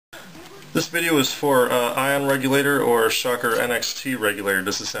This video is for ion regulator or shocker NXT regulator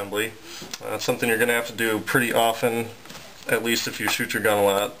disassembly. It's something you're going to have to do pretty often, at least if you shoot your gun a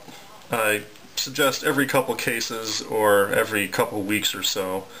lot. I suggest every couple cases or every couple weeks or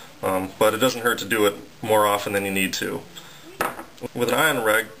so, but it doesn't hurt to do it more often than you need to. With an ion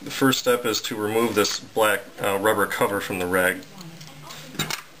reg, the first step is to remove this black rubber cover from the reg.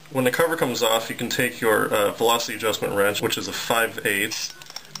 When the cover comes off, you can take your velocity adjustment wrench, which is a 5/8,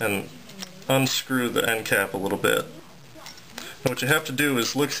 and unscrew the end cap a little bit. Now what you have to do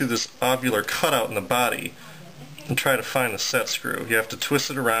is look through this ovular cutout in the body and try to find the set screw. You have to twist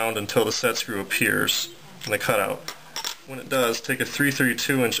it around until the set screw appears in the cutout. When it does, take a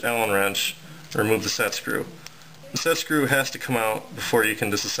 3/32" Allen wrench and remove the set screw. The set screw has to come out before you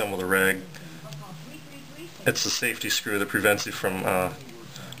can disassemble the reg. It's a safety screw that prevents you from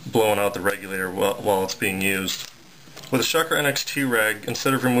blowing out the regulator while it's being used. With a shocker NXT reg,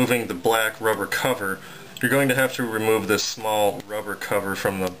 instead of removing the black rubber cover, you're going to have to remove this small rubber cover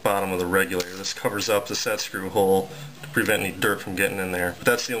from the bottom of the regulator. This covers up the set screw hole to prevent any dirt from getting in there. But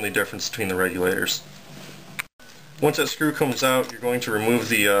that's the only difference between the regulators. Once that screw comes out, you're going to remove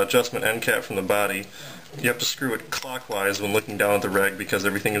the adjustment end cap from the body. You have to screw it clockwise when looking down at the reg because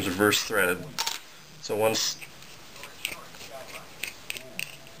everything is reverse threaded. So once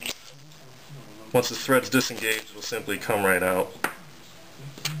the thread's disengaged, it'll simply come right out.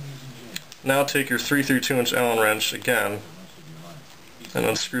 Now take your 3/32" Allen wrench again and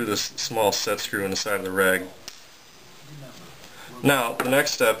unscrew this small set screw in the side of the reg. Now, the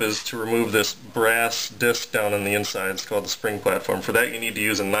next step is to remove this brass disc down on the inside. It's called the spring platform. For that you need to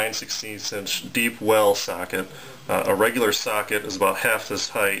use a 9/16" deep well socket. A regular socket is about half this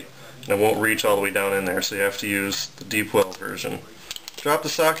height and it won't reach all the way down in there, so you have to use the deep well version. Drop the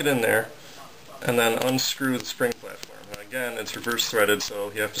socket in there and then unscrew the spring platform. Now again, it's reverse threaded,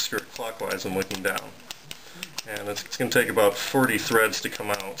 so you have to screw it clockwise when looking down. And it's going to take about 40 threads to come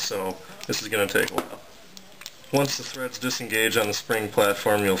out, so this is going to take a while. Once the threads disengage on the spring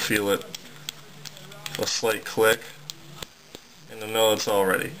platform, you'll feel it, a slight click, and you'll know it's all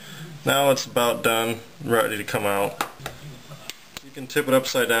ready. Now it's about done, ready to come out. You can tip it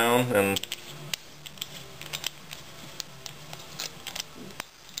upside down and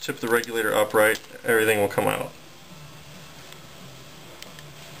tip the regulator upright, everything will come out.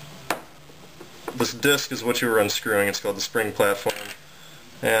 This disc is what you were unscrewing. It's called the spring platform,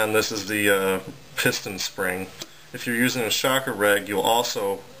 and this is the piston spring. If you're using a shocker reg, you'll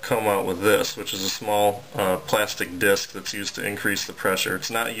also come out with this, which is a small plastic disc that's used to increase the pressure. It's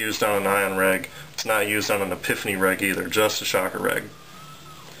not used on an ion reg, it's not used on an epiphany reg either, just a shocker reg.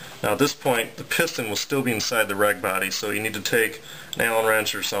 Now at this point, the piston will still be inside the reg body, so you need to take an Allen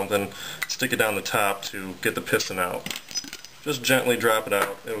wrench or something, stick it down the top to get the piston out. Just gently drop it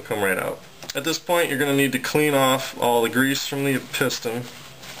out, it will come right out. At this point, you're going to need to clean off all the grease from the piston.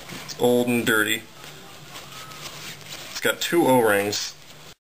 It's old and dirty. It's got 2 O-rings.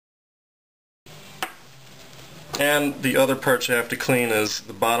 And the other part you have to clean is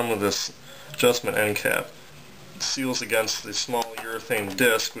the bottom of this adjustment end cap. It seals against the small urethane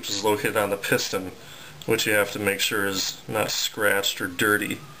disc, which is located on the piston, which you have to make sure is not scratched or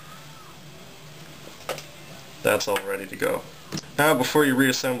dirty. That's all ready to go. Now, before you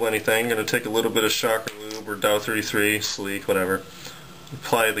reassemble anything, you're going to take a little bit of shocker lube or Dow 33, sleek, whatever.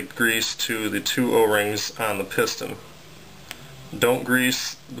 Apply the grease to the 2 O-rings on the piston. Don't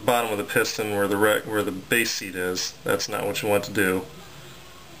grease the bottom of the piston where the base seat is. That's not what you want to do.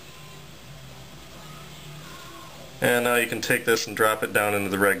 And now you can take this and drop it down into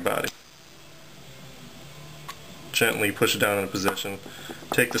the reg body. Gently push it down into position.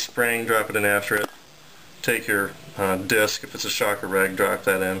 Take the spring, drop it in after it. Take your disc, if it's a shocker reg, drop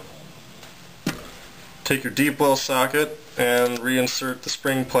that in. Take your deep well socket and reinsert the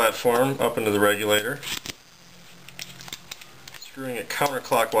spring platform up into the regulator. Screwing it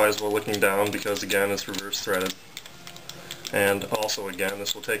counterclockwise while looking down because again it's reverse threaded. And also again,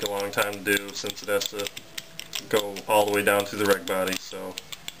 this will take a long time to do since it has to go all the way down through the reg body. So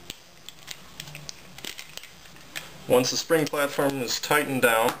once the spring platform is tightened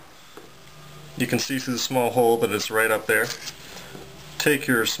down, you can see through the small hole that it's right up there. Take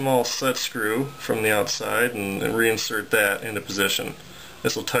your small set screw from the outside and reinsert that into position.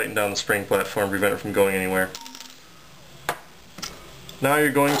 This will tighten down the spring platform, prevent it from going anywhere. Now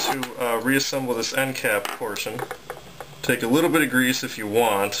you're going to reassemble this end cap portion. Take a little bit of grease if you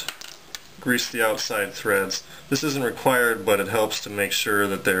want. Grease the outside threads. This isn't required, but it helps to make sure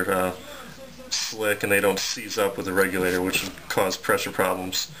that they're slick and they don't seize up with the regulator, which would cause pressure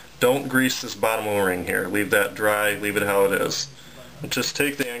problems. Don't grease this bottom O-ring here. Leave that dry, leave it how it is. Just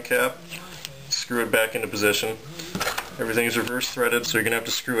take the end cap, screw it back into position. Everything is reverse threaded, so you're going to have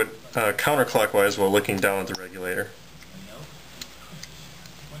to screw it counterclockwise while looking down at the regulator.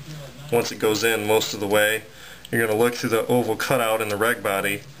 Once it goes in most of the way, you're going to look through the oval cutout in the reg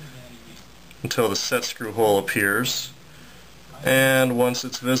body until the set screw hole appears. And once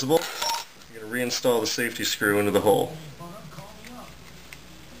it's visible, you're going to reinstall the safety screw into the hole.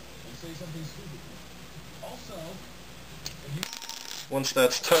 Once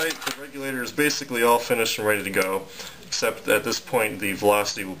that's tight, the regulator is basically all finished and ready to go, except at this point the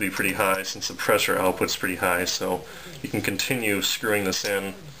velocity will be pretty high since the pressure output's pretty high, so you can continue screwing this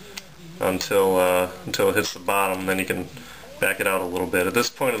in until it hits the bottom, then you can back it out a little bit. At this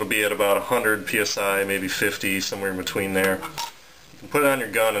point it'll be at about 100 psi, maybe 50, somewhere in between there. You can put it on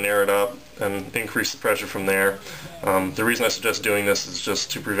your gun and air it up and increase the pressure from there. The reason I suggest doing this is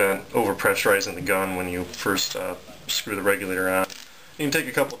just to prevent overpressurizing the gun when you first screw the regulator on. You can take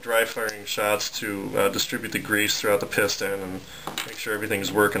a couple dry firing shots to distribute the grease throughout the piston and make sure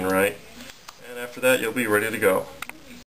everything's working right. And after that you'll be ready to go.